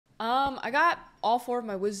I got all 4 of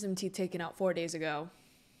my wisdom teeth taken out 4 days ago.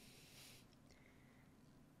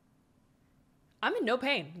 I'm in no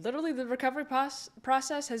pain. Literally, the recovery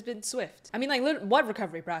process has been swift. I mean, like, what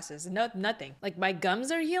recovery process? Nothing. Like, my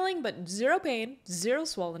gums are healing, but 0 pain, 0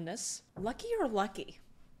 swollenness. Lucky or lucky?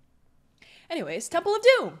 Anyways, Temple of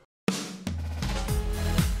Doom.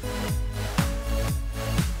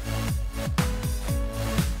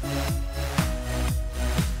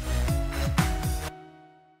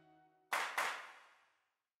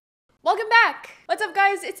 Welcome back! What's up,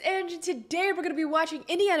 guys? It's Ange, and today we're gonna be watching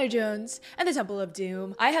Indiana Jones and the Temple of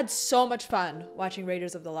Doom. I had so much fun watching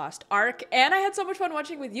Raiders of the Lost Ark, and I had so much fun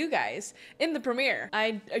watching with you guys in the premiere.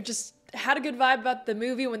 I just had a good vibe about the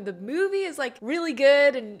movie. When the movie is like really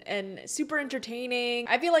good and super entertaining,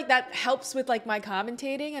 I feel like that helps with like my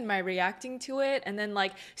commentating and my reacting to it, and then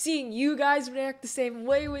like seeing you guys react the same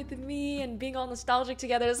way with me and being all nostalgic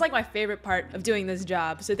together is like my favorite part of doing this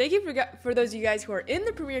job. So thank you for those of you guys who are in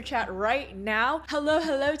the premiere chat right now.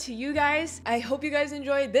 Hello to you guys. I hope you guys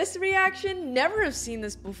enjoyed this reaction. Never have seen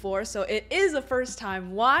this before, so it is a first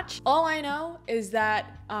time watch. All I know is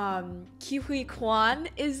that Kiwi Kwan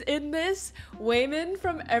is in this, Wayman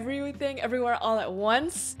from Everything Everywhere All at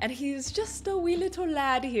Once, and he's just a wee little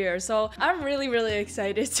lad here. So I'm really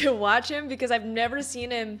excited to watch him because I've never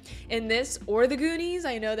seen him in this or the Goonies.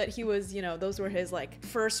 I know that he was, you know, those were his like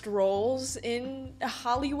first roles in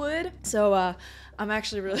Hollywood. So I'm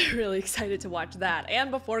actually really excited to watch that. And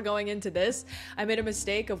before going into this, I made a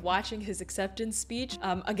mistake of watching his acceptance speech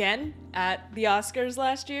again at the Oscars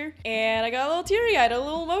last year, and I got a little teary-eyed, a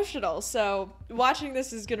little emotional. So watching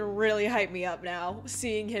this is gonna really hype me up now,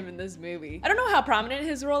 seeing him in this movie. I don't know how prominent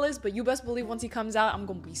his role is, but you best believe once he comes out, I'm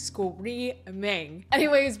gonna be screaming.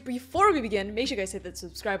 Anyways, before we begin, make sure you guys hit that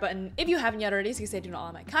subscribe button if you haven't yet already, so you can stay tuned to all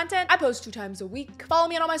of my content. I post 2 times a week. Follow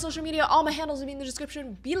me on all my social media. All my handles will be in the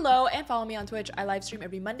description below, and follow me on Twitch. I live stream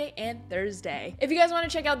every Monday and Thursday. If you guys want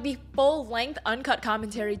to check out the full-length uncut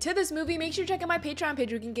commentary to this movie, make sure to check out my Patreon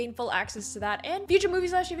page where you can gain full access to that and future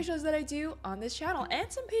movie/TV shows that I do on this channel,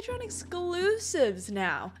 and some Patreon exclusives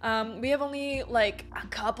now. We have only like a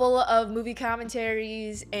couple of movie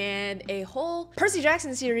commentaries and a whole Percy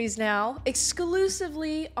Jackson series now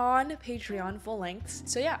exclusively on Patreon full lengths.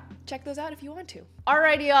 So yeah, check those out if you want to.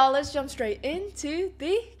 Alrighty, y'all, let's jump straight into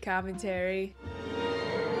the commentary.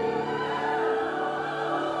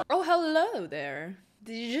 Oh, hello there.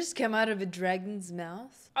 Did you just come out of a dragon's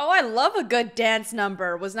mouth? Oh, I love a good dance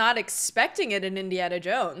number. Was not expecting it in Indiana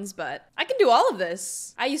Jones, but I can do all of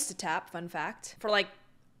this. I used to tap, fun fact, for like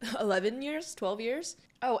 11 years, 12 years.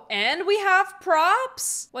 Oh, and we have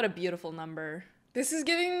props. What a beautiful number. This is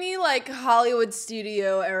giving me like Hollywood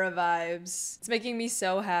studio era vibes. It's making me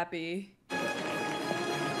so happy.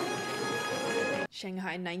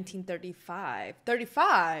 Shanghai 1935.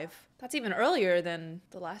 35? That's even earlier than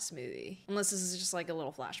the last movie. Unless this is just like a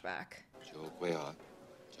little flashback.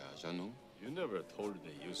 You never told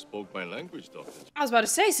me you spoke my language, Doctor. I was about to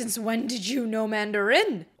say, since when did you know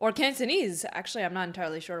Mandarin? Or Cantonese? Actually, I'm not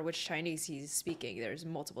entirely sure which Chinese he's speaking. There's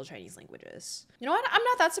multiple Chinese languages. You know what? I'm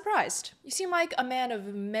not that surprised. You seem like a man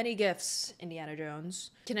of many gifts, Indiana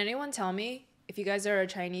Jones. Can anyone tell me, if you guys are a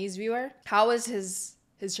Chinese viewer, how is his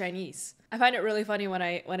Chinese? I find it really funny when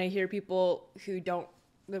I hear people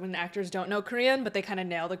when actors don't know Korean, but they kind of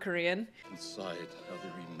nail the Korean. Inside are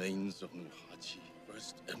the remains of Nuhachi,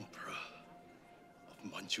 first emperor of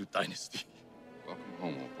Manchu dynasty. Welcome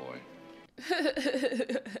home, old boy.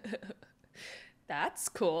 That's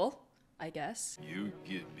cool, I guess. You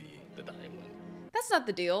give me the diamond. That's not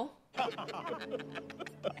the deal.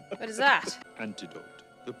 What is that? Antidote.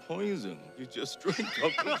 The poison you just drank,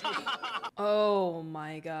 Doctor. Oh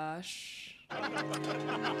my gosh.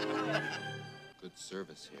 Good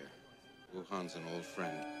service here. Wuhan's an old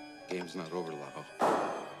friend. Game's not over, Lao.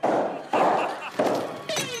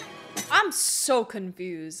 I'm so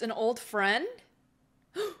confused. An old friend?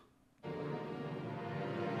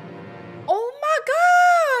 Oh my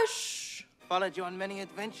gosh! Followed you on many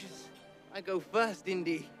adventures. I go first,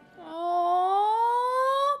 Indy.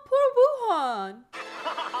 Oh, poor Wuhan.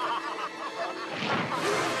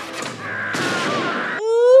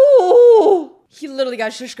 Ooh! He literally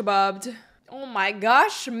got shish kebabbed. Oh my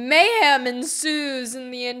gosh, mayhem ensues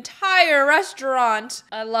in the entire restaurant.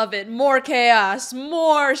 I love it. More chaos,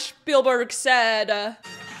 more Spielberg said.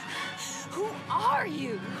 Who are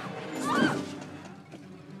you?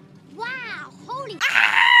 Wow, holy.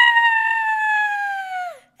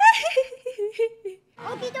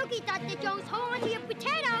 Okie dokie, Dr. Jones, hold on to your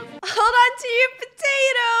potatoes. Hold on to your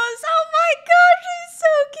potatoes. Oh my gosh, he's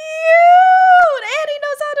so cute. And he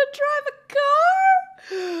knows how to drive a car.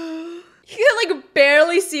 You can like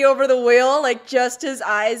barely see see over the wheel, like just his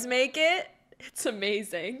eyes make it. It's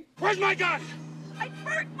amazing. Where's my gun? I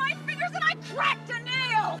burnt my fingers and I cracked a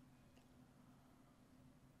nail!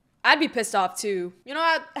 I'd be pissed off too. You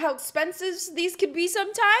know how expensive these could be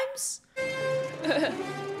sometimes?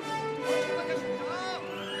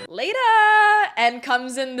 Later! And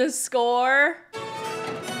comes in the score.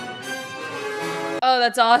 Oh,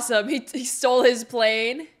 that's awesome. He stole his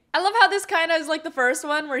plane. I love how this kind of is like the first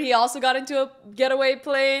one where he also got into a getaway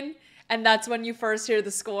plane. And that's when you first hear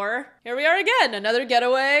the score. Here we are again, another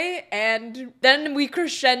getaway. And then we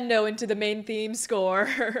crescendo into the main theme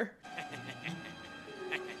score.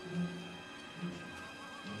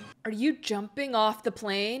 Are you jumping off the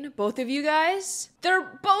plane? Both of you guys?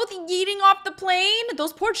 They're both yeeting off the plane?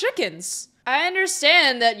 Those poor chickens. I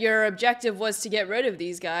understand that your objective was to get rid of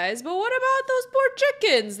these guys, but what about those poor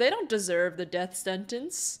chickens? They don't deserve the death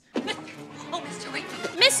sentence. Oh, Mr. Wait.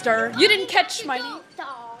 Mister, you didn't catch my name.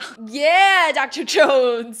 Yeah, Dr.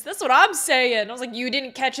 Jones. That's what I'm saying. I was like, you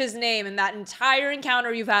didn't catch his name in that entire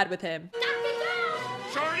encounter you've had with him. Dr.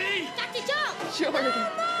 Jones! Shorty! Dr. Jones! Shorty. No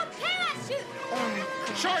more parachute!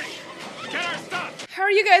 Shorty! Get our stuff! How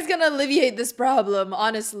are you guys gonna alleviate this problem,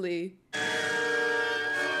 honestly?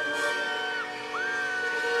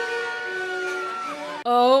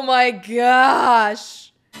 Oh my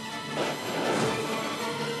gosh.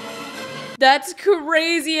 That's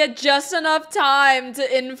crazy at just enough time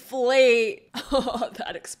to inflate. Oh,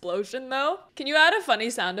 that explosion though. Can you add a funny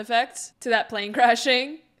sound effect to that plane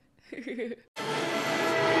crashing?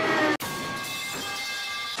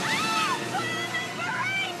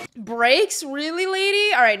 Brakes? Really,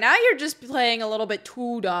 lady? All right, now you're just playing a little bit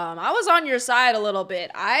too dumb. I was on your side a little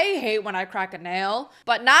bit. I hate when I crack a nail,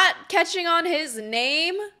 but not catching on his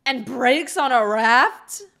name and brakes on a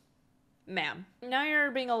raft? Ma'am, now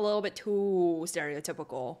you're being a little bit too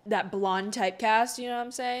stereotypical. That blonde typecast, you know what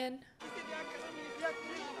I'm saying?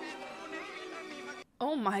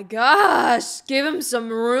 Oh my gosh, give him some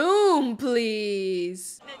room,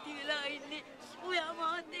 please.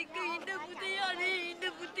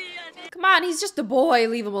 Come on, he's just a boy,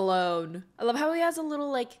 leave him alone. I love how he has a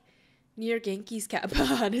little, like, New York Yankees cap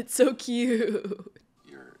on. It's so cute.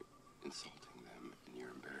 You're insulting them and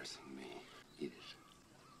you're embarrassing me. Eat it.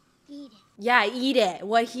 Eat it. Yeah, eat it.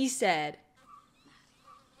 What he said.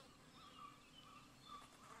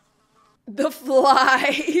 The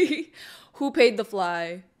fly. Who paid the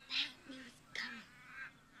fly?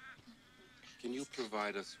 Can you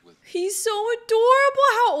provide us with... He's so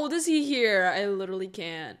adorable. How old is he here? I literally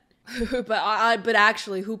can't. but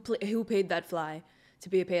actually, who paid that fly to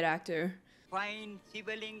be a paid actor? Find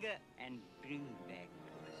Sivalinga and bring back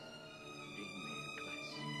to us.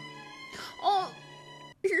 Oh,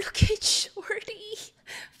 look at Shorty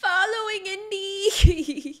following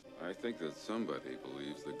Indy. I think that somebody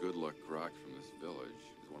believes the good luck rock from this village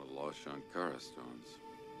is one of the lost Shankara stones.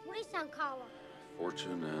 What is Sankara?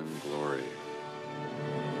 Fortune and glory.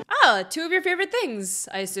 Ah, two of your favorite things,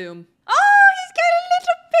 I assume. Oh, he's got a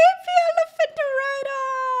little baby elephant to ride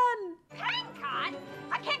on. Pancot?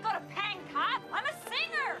 I can't go to Pancot. I'm a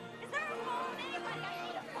singer. Is there a phone? Anybody? I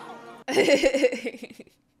need a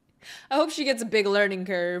phone. I hope she gets a big learning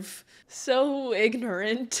curve. So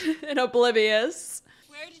ignorant and oblivious.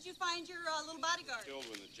 Where did you find your little bodyguard? Killed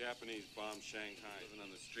when the Japanese bombed Shanghai. He's been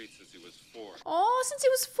on the streets since he was 4. Oh, since he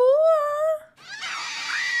was 4.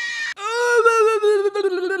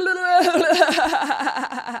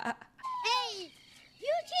 Hey,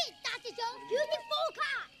 you cheat, Dr. Jones. You the full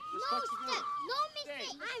car. No step, no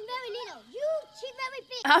mistake. I'm very little. You cheat very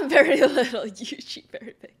big. I'm very little. You cheat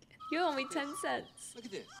very big. You owe me 10 cents. Look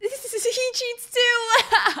at this. He cheats too.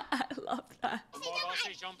 I love that.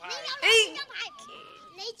 Hey.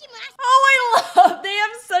 Oh, I love. They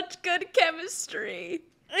have such good chemistry.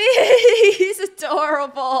 He's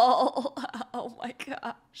adorable. Oh my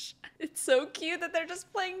gosh. It's so cute that they're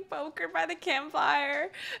just playing poker by the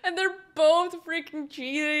campfire and they're both freaking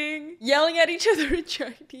cheating, yelling at each other in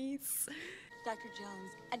Chinese. Dr.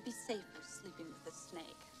 Jones, I'd be safer sleeping with a snake.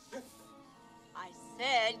 I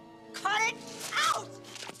said, cut it out!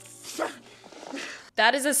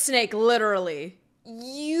 That is a snake, literally.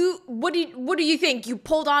 What do you think? You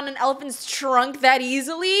pulled on an elephant's trunk that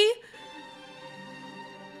easily?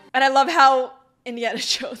 And I love how Indiana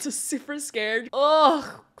Jones is super scared. Ugh,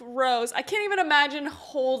 gross. I can't even imagine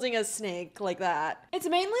holding a snake like that. It's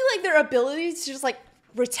mainly like their ability to just like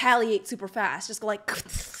retaliate super fast. Just go like,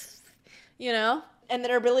 you know? And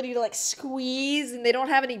their ability to like squeeze and they don't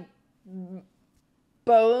have any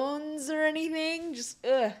bones or anything. Just,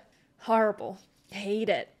 ugh, horrible. Hate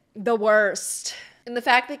it. The worst. And the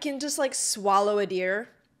fact they can just like swallow a deer.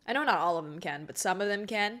 I know not all of them can, but some of them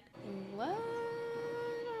can. What are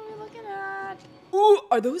we looking at? Ooh,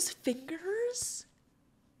 are those fingers?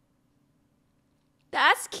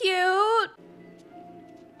 That's cute.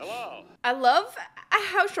 Hello. I love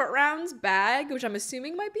how Short Round's bag, which I'm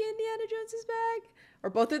assuming might be Indiana Jones's bag, or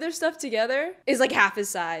both of their stuff together, is like half his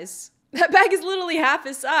size. That bag is literally half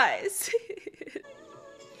his size.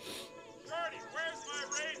 Shorty, where's my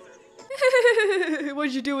razor?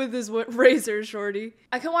 What'd you do with this razor, Shorty?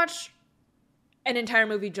 I can watch an entire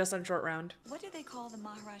movie just on Short Round. What do they call the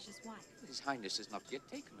Maharaja's wife? His Highness has not yet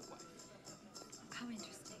taken a wife. How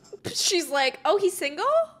interesting. She's like, oh, he's single?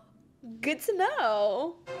 Good to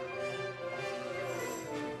know.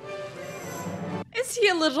 Is he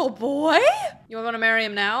a little boy? You want to marry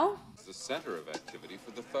him now? It's the center of activity for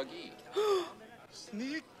the Thuggee.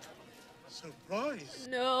 Sneak. Surprise.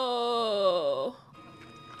 No.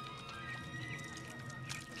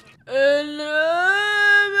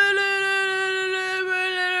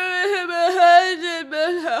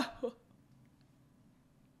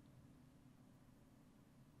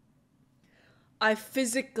 I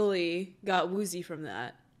physically got woozy from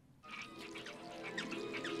that.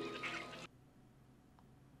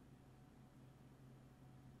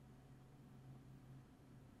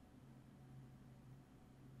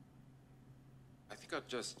 I think I'll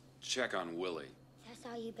just check on Willie. That's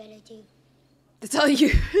all you better do. To tell you.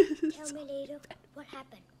 Tell me later what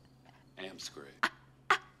happened. Amscray.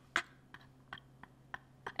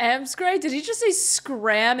 Amscray? Did he just say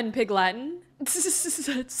scram in Pig Latin?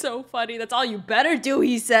 That's so funny. That's all you better do,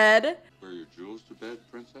 he said. Wear your jewels to bed,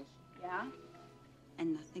 princess? Yeah?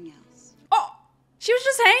 And nothing else. Oh, she was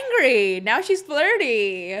just hangry. Now she's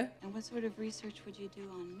flirty. And what sort of research would you do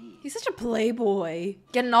on me? He's such a playboy.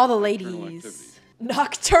 Getting all the Nocturnal ladies. activity.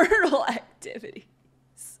 Nocturnal activity.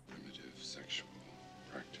 Primitive sexual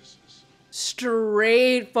practices.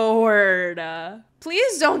 Straightforward.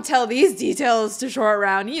 Please don't tell these details to Short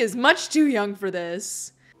Round. He is much too young for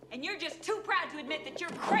this. And you're just too proud to admit that you're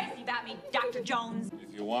crazy about me, Dr. Jones.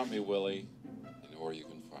 If you want me, Willie, you know where you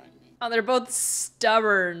can find me. Oh, they're both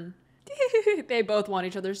stubborn. They both want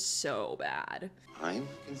each other so bad. I'm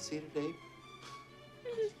conceited, Abe.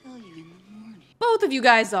 I'll tell you in the morning. Both of you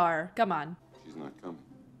guys are. Come on. She's not coming.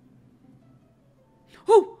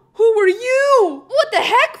 Who were you? What the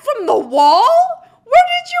heck? From the wall? Where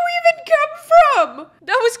did you even come from?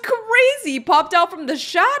 That was crazy. Popped out from the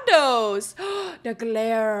shadows. The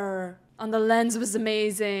glare on the lens was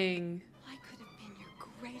amazing. I could have been your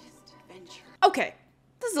greatest adventure. Okay,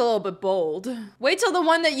 this is a little bit bold. Wait till the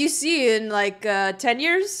one that you see in like 10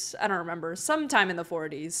 years? I don't remember. Sometime in the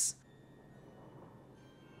 40s.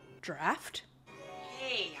 Draft?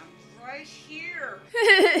 Hey, I'm right here.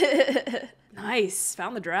 Nice,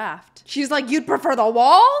 found the draft. She's like, you'd prefer the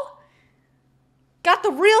wall? Got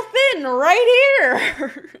the real thing right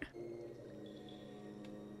here.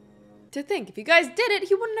 To think, if you guys did it,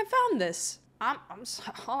 he wouldn't have found this. All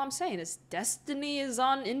I'm saying is destiny is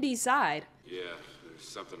on Indy's side. Yeah, there's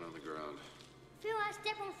something on the ground. Feel I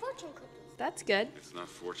step on fortune cookies. That's good. It's not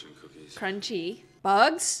fortune cookies. Crunchy.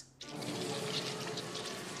 Bugs?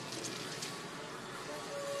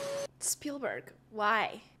 Spielberg,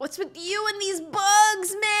 why? What's with you and these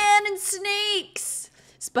bugs, man, and snakes?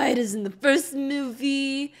 Spiders in the first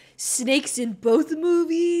movie, snakes in both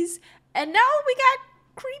movies, and now we got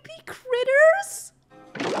creepy critters?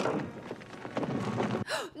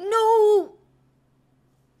 No!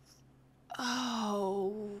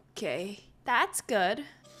 Oh, okay. That's good.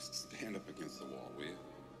 Stand up against the wall, will you?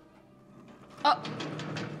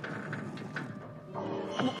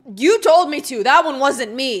 You told me to. That one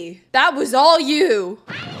wasn't me. That was all you.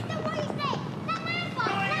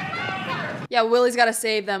 Yeah, Willie's gotta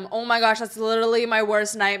save them. Oh my gosh, that's literally my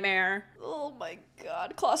worst nightmare. Oh my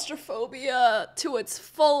god, claustrophobia to its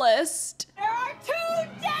fullest. There are 2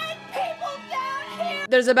 dead people down here.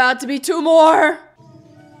 There's about to be 2 more. I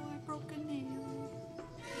broke a nail.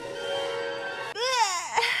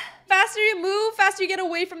 Faster you move, faster you get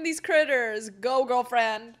away from these critters. Go,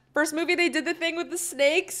 girlfriend. First movie they did the thing with the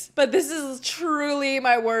snakes, but this is truly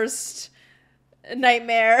my worst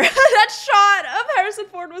nightmare. That shot of Harrison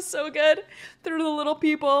Ford was so good through the little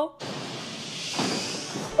people.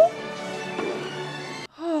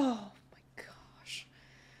 Oh my gosh.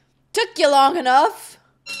 Took you long enough.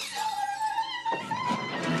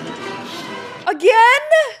 Again?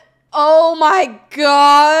 Oh my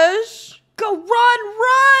gosh. Go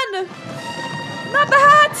run. Not the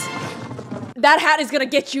hat. That hat is gonna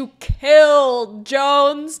get you killed,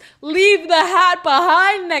 Jones. Leave the hat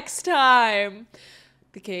behind next time.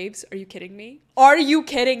 The caves? Are you kidding me? Are you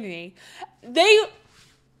kidding me?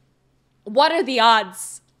 What are the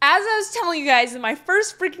odds As I was telling you guys in my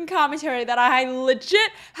first freaking commentary that I legit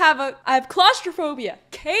I have claustrophobia.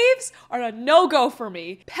 Caves are a no-go for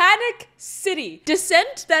me. Panic City.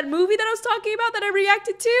 Descent, that movie that I was talking about that I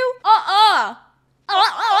reacted to?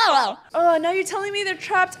 Oh, now you're telling me they're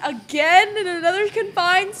trapped again in another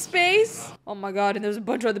confined space? Oh my god, and there's a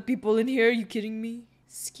bunch of other people in here. Are you kidding me?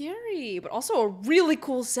 Scary, but also a really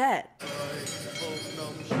cool set.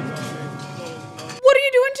 What are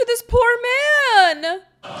you doing to this poor man?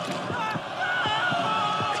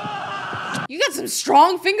 You got some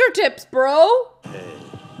strong fingertips, bro.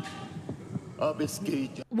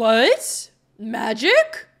 What?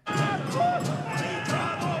 Magic?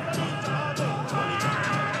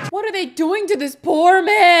 What are they doing to this poor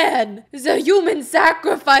man? It's a human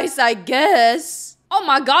sacrifice, I guess. Oh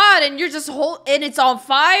my god, and you're just and it's on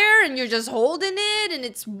fire and you're just holding it and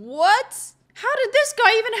it's what? How did this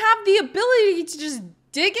guy even have the ability to just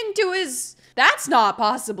dig into his... That's not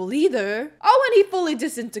possible either. Oh, and he fully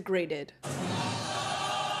disintegrated.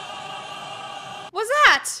 What's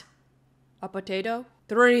that? A potato?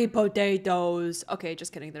 3 potatoes. Okay,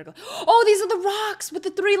 just kidding. There go. Oh, these are the rocks with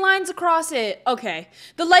the 3 lines across it. Okay.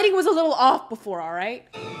 The lighting was a little off before, all right?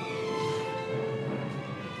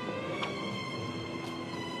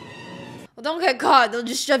 Well, don't get caught. They'll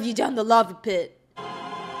just shove you down the lava pit.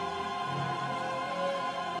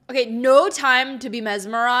 Okay, no time to be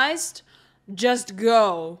mesmerized. Just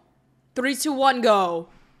go. 3, 2, 1, go.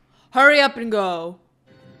 Hurry up and go.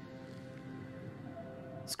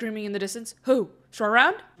 Screaming in the distance. Who? Short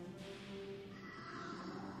round?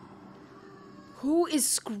 Who is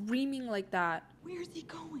screaming like that? Where is he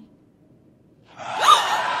going?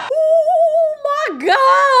 Oh my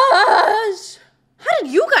gosh! How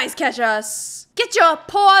did you guys catch us? Get your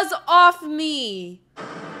paws off me! Oh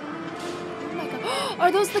my god.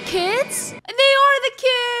 Are those the kids? They are the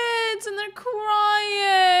kids! And they're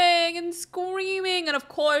crying and screaming. And of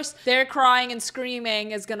course, their crying and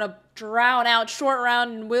screaming is gonna drown out Short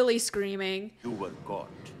Round and Willie screaming. You were caught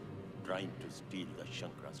trying to steal the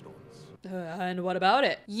Shankra stones. And what about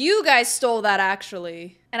it? You guys stole that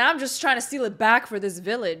actually. And I'm just trying to steal it back for this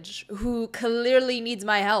village, who clearly needs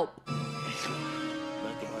my help.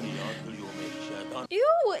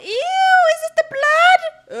 Ew, is it the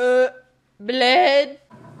blood? Blood.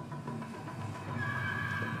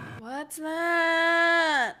 What's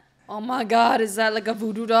that? Oh my god, is that like a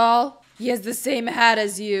voodoo doll? He has the same hat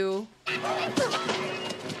as you.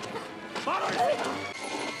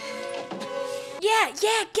 Yeah,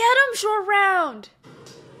 get him, Short Round.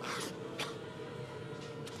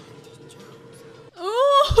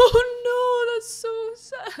 Oh no, that's so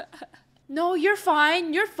sad. No, you're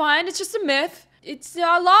fine. You're fine. It's just a myth. It's a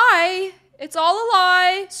lie. It's all a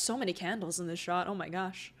lie. So many candles in this shot. Oh my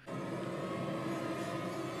gosh.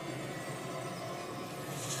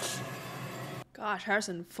 Gosh,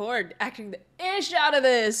 Harrison Ford acting the ish out of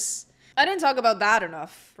this. I didn't talk about that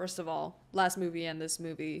enough, first of all. Last movie and this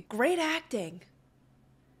movie. Great acting.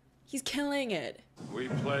 He's killing it. We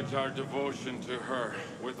pledge our devotion to her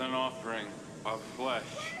with an offering of flesh.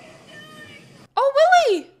 Oh,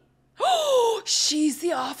 Willie! Oh, she's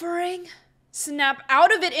the offering? Snap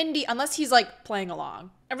out of it, Indy, unless he's like playing along.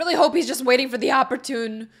 I really hope he's just waiting for the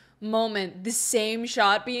opportune moment. The same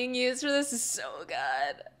shot being used for this is so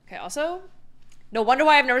good. Okay, also, no wonder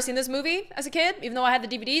why I've never seen this movie as a kid, even though I had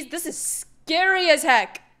the DVDs. This is scary as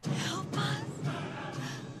heck. Help us.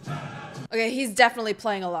 Okay, he's definitely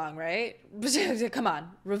playing along, right? Come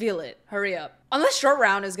on, reveal it. Hurry up. Unless Short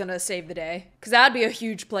Round is gonna save the day, because that'd be a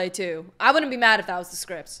huge play too. I wouldn't be mad if that was the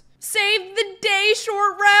script. Save the day,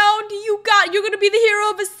 Short Round. You're gonna be the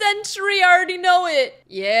hero of a century. I already know it.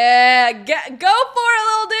 Yeah, go for it,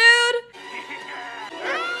 little dude.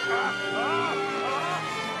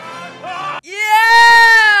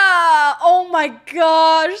 Yeah! Oh my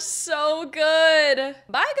gosh, so good.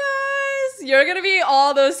 Bye, guys. You're gonna be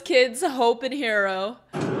all those kids' hope and hero.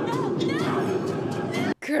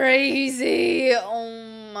 Crazy.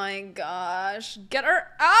 Oh my gosh. Get her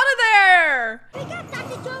out of there. Wake up,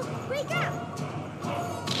 Dr. Joe. Wake up.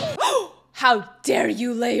 How dare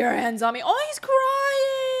you lay your hands on me? Oh, he's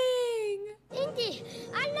crying. Indy,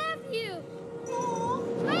 I love you. Oh,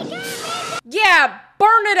 wake up. Yeah,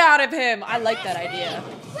 burn it out of him. I like that idea.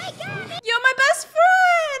 Wake up. You're my best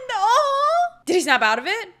friend. Oh. Did he snap out of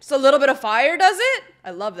it? Just a little bit of fire does it?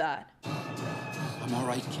 I love that. I'm all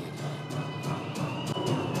right, kid.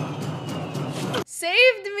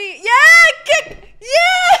 Saved me. Yeah, get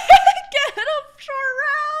him, Short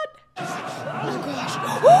Round. Oh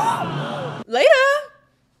gosh. Later.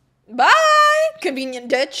 Bye. Convenient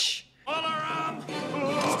ditch.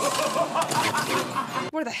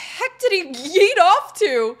 Where's Where the heck did he yeet off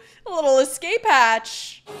to? A little escape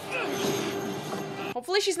hatch.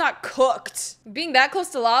 Hopefully she's not cooked. Being that close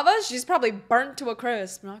to lava, she's probably burnt to a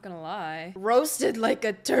crisp, not gonna lie. Roasted like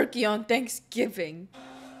a turkey on Thanksgiving.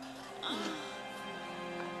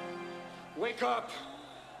 Wake up!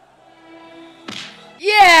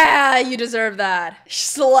 Yeah, you deserve that.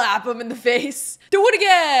 Slap him in the face. Do it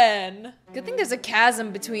again. Good thing there's a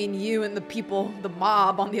chasm between you and the people, the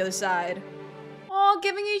mob on the other side. Oh,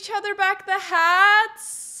 giving each other back the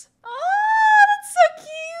hats. Oh, that's so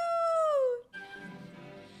cute.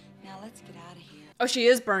 Now let's get out of here. Oh, she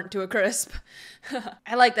is burnt to a crisp.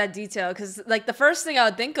 I like that detail because like the first thing I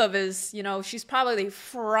would think of is, you know, she's probably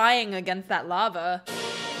frying against that lava.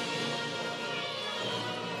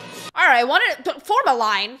 All right, form a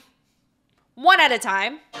line. One at a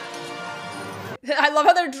time. I love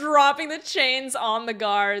how they're dropping the chains on the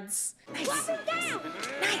guards. Nice.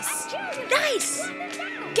 Nice. Nice.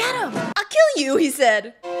 Get him. I'll kill you, he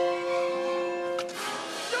said.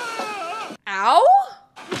 Ow?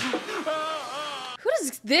 Who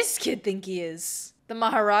does this kid think he is? The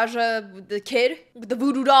Maharaja, the kid with the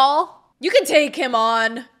voodoo doll? You can take him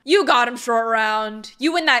on. You got him, short round.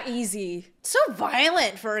 You win that easy. So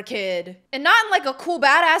violent for a kid. And not in like a cool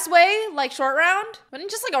badass way, like short round, but in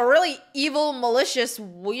just like a really evil, malicious,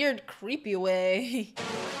 weird, creepy way.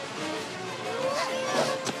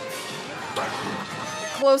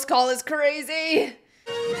 Close call is crazy.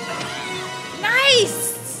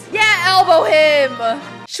 Nice! Yeah, elbow him!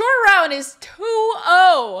 Short round is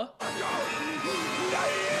 2-0.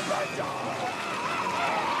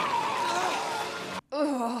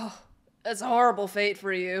 Ugh, that's a horrible fate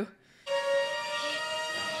for you.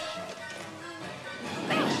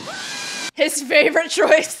 His favorite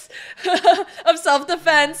choice of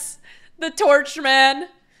self-defense, the torch man.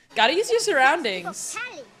 Gotta use your surroundings.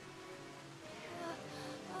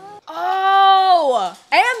 Oh,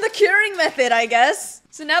 and the curing method, I guess.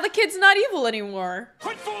 So now the kid's not evil anymore.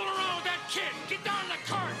 Quit fooling around with that kid! Get down the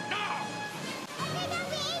cart, now!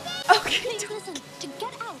 Okay. Please listen, to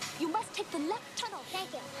get out, you must take the left tunnel.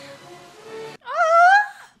 Thank you. Ah,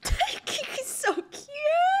 he's so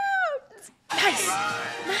cute. Nice,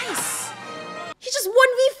 nice. He just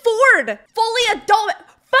 1v4'd. Fully adult.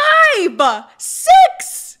 5,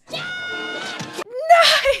 6.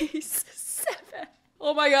 Nice. 7.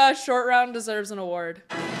 Oh my gosh, short round deserves an award.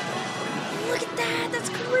 Look at that, that's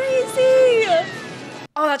crazy.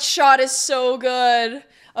 Oh, that shot is so good.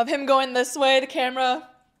 Of him going this way, the camera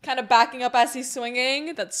kind of backing up as he's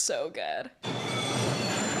swinging. That's so good.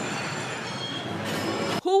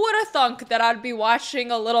 Who would have thunk that I'd be watching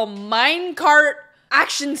a little minecart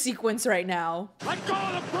action sequence right now? Let go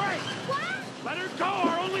of the brake! What? Let her go,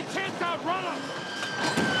 our only chance to outrun him!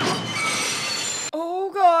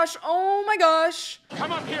 Oh gosh, oh my gosh.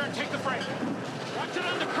 Come up here and take the brake. Watch it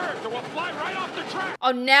on the curves or we'll fly right off the track!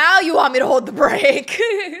 Oh, now you want me to hold the brake.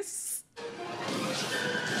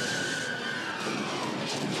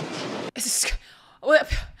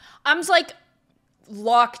 I'm just like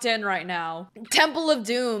locked in right now. Temple of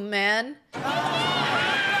Doom, man.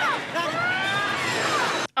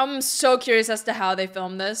 I'm so curious as to how they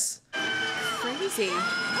filmed this. Crazy.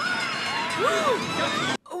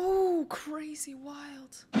 Oh, crazy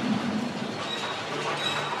wild.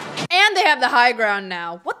 And they have the high ground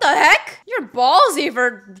now. What the heck? You're ballsy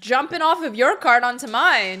for jumping off of your cart onto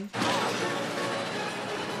mine.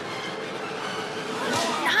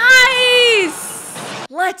 Nice!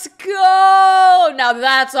 Let's go! Now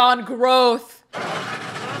that's on growth.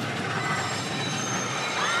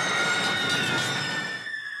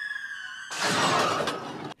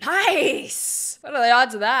 Nice! What are the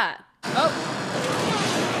odds of that? Oh.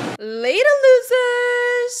 Later,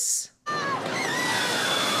 losers!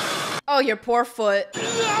 Oh, your poor foot.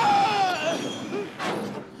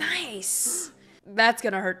 Nice. That's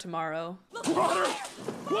gonna hurt tomorrow. Water!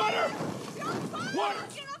 Water! Water!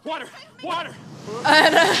 Water! Water!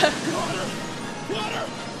 Water!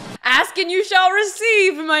 Ask and you shall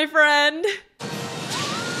receive, my friend.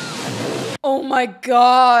 Oh my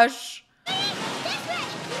gosh.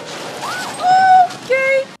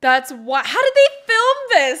 Okay. That's what. How did they film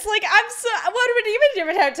this? Like, I'm so. What would even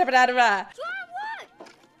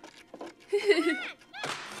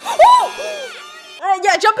Oh,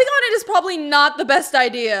 yeah, jumping on it is probably not the best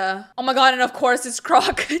idea. Oh my god, and of course it's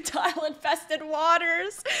crocodile-infested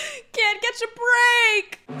waters. Can't catch a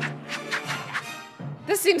break.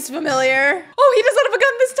 This seems familiar. Oh, he doesn't have a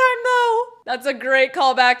gun this time, though. That's a great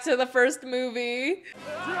callback to the first movie.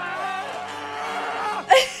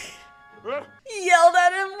 He yelled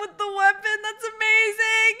at him with the weapon. That's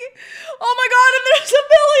amazing. Oh my god, and there's a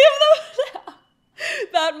billion of them now.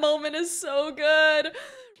 That moment is so good.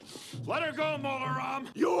 Let her go, Molaram.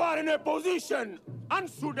 You are in a position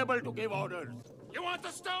unsuitable to give orders. You want the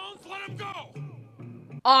stones? Let him go.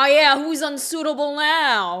 Oh yeah, who's unsuitable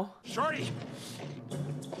now? Shorty.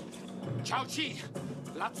 Chao Chi.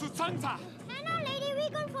 Latsu Tsangza. Hello, lady, we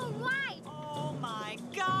going for a ride. Oh my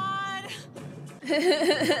god!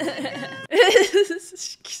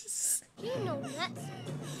 You know nuts.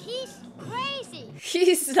 He's crazy.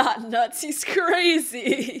 He's not nuts, he's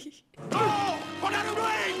crazy. Oh! What are you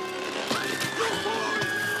doing?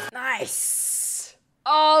 Nice.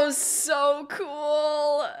 Oh, so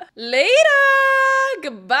cool. Later.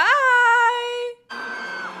 Goodbye.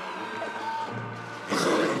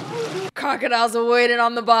 Crocodiles are waiting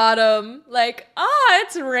on the bottom. Like,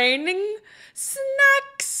 it's raining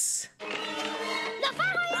snacks.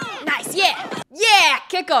 Nice, yeah. Yeah,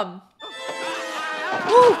 kick them.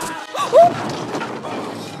 Ooh. Ooh.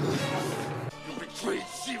 You betrayed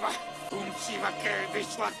Shiva. Shiva ke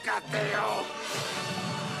Vishwakateo.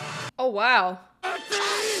 Oh, wow.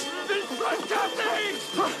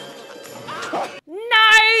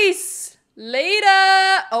 Nice!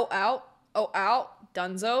 Later! Oh, out. Oh, out.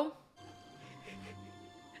 Dunzo.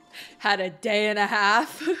 Had a day and a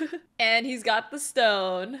half. And he's got the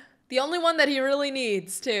stone. The only one that he really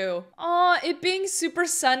needs, too. Aw, it being super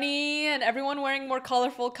sunny and everyone wearing more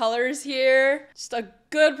colorful colors here. Just a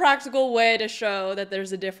good practical way to show that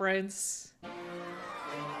there's a difference.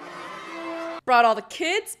 Brought all the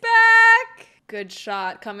kids back. Good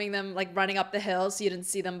shot, coming them like running up the hill so you didn't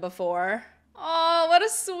see them before. Oh, what a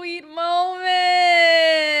sweet moment.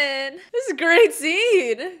 This is a great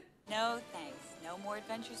scene. No thanks. No more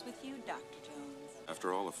adventures with you, Dr. Jones.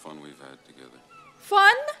 After all the fun we've had together.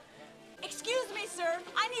 Fun? Excuse me, sir.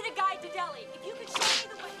 I need a guide to Delhi. If you could show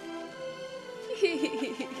me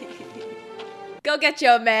the way. Go get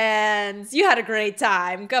your mans. You had a great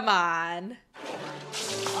time. Come on.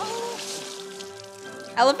 Oh.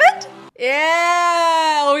 Elephant?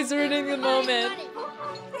 Yeah, always ruining the moment.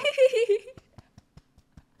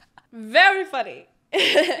 Very funny.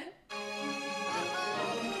 Me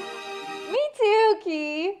too,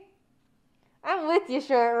 Key. I'm with you,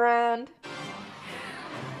 short round.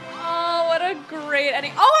 Oh, what a great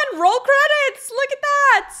ending. Oh, and roll credits. Look at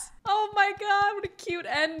that. Oh my god, what a cute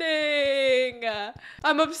ending.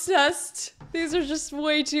 I'm obsessed. These are just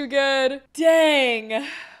way too good. Dang.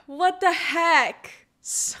 What the heck?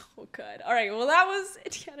 So good. All right, well, that was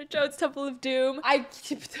Indiana Jones Temple of Doom.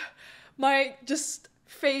 My just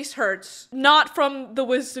face hurts. Not from the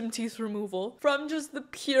wisdom teeth removal, from just the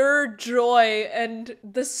pure joy and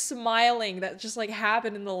the smiling that just like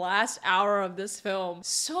happened in the last hour of this film.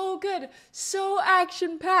 So good, so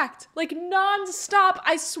action-packed, like non-stop,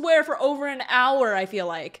 I swear, for over an hour, I feel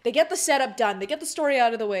like. They get the setup done, they get the story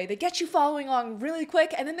out of the way, they get you following along really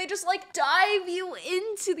quick, and then they just like dive you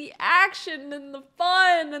into the action and the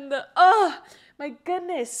fun and the, my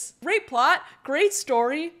goodness. Great plot, great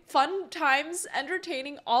story, fun times,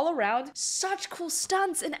 entertaining all around. Such cool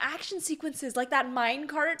stunts and action sequences, like that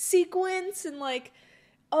minecart sequence and like,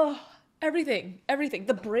 everything.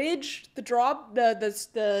 The bridge, the drop,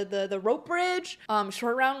 the rope bridge.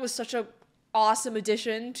 Short Round was such a awesome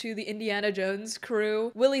addition to the Indiana Jones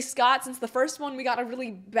crew. Willie Scott, since the first one we got a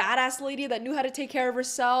really badass lady that knew how to take care of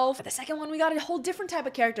herself. For the second one we got a whole different type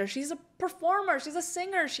of character. She's a performer, she's a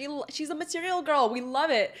singer, she's a material girl. We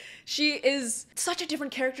love it. She is such a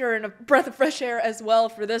different character and a breath of fresh air as well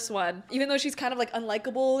for this one. Even though she's kind of like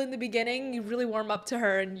unlikable in the beginning, you really warm up to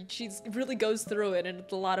her and she really goes through it, and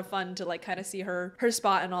it's a lot of fun to like kind of see her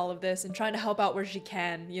spot in all of this and trying to help out where she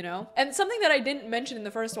can, you know? And something that I didn't mention in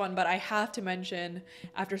the first one, but I have to mention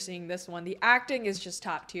after seeing this one, the acting is just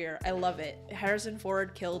top tier. I love it. Harrison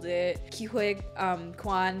Ford killed it. Ke Huy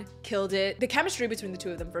Quan killed it. The chemistry between the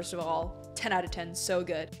two of them, first of all, 10 out of 10, so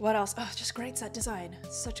good. What else? Oh, just great set design.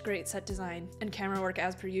 Such great set design and camera work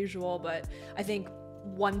as per usual, but I think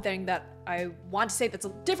one thing that I want to say that's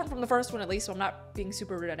different from the first one, at least, so I'm not being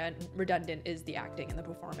super redundant, is the acting and the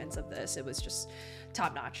performance of this. It was just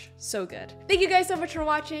top notch. So good. Thank you guys so much for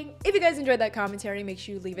watching. If you guys enjoyed that commentary, make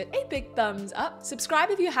sure you leave it a big thumbs up.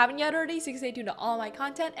 Subscribe if you haven't yet already so you can stay tuned to all my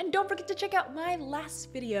content. And don't forget to check out my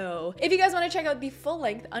last video. If you guys want to check out the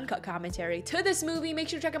full-length uncut commentary to this movie, make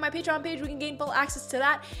sure to check out my Patreon page. We can gain full access to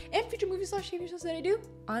that and future movie/TV shows that I do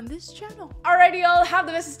on this channel. Alrighty, y'all. Have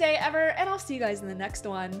the bestest day ever, and I'll see you guys in the next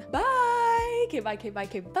one. Bye! Okay, bye, okay, bye,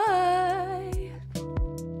 okay, bye.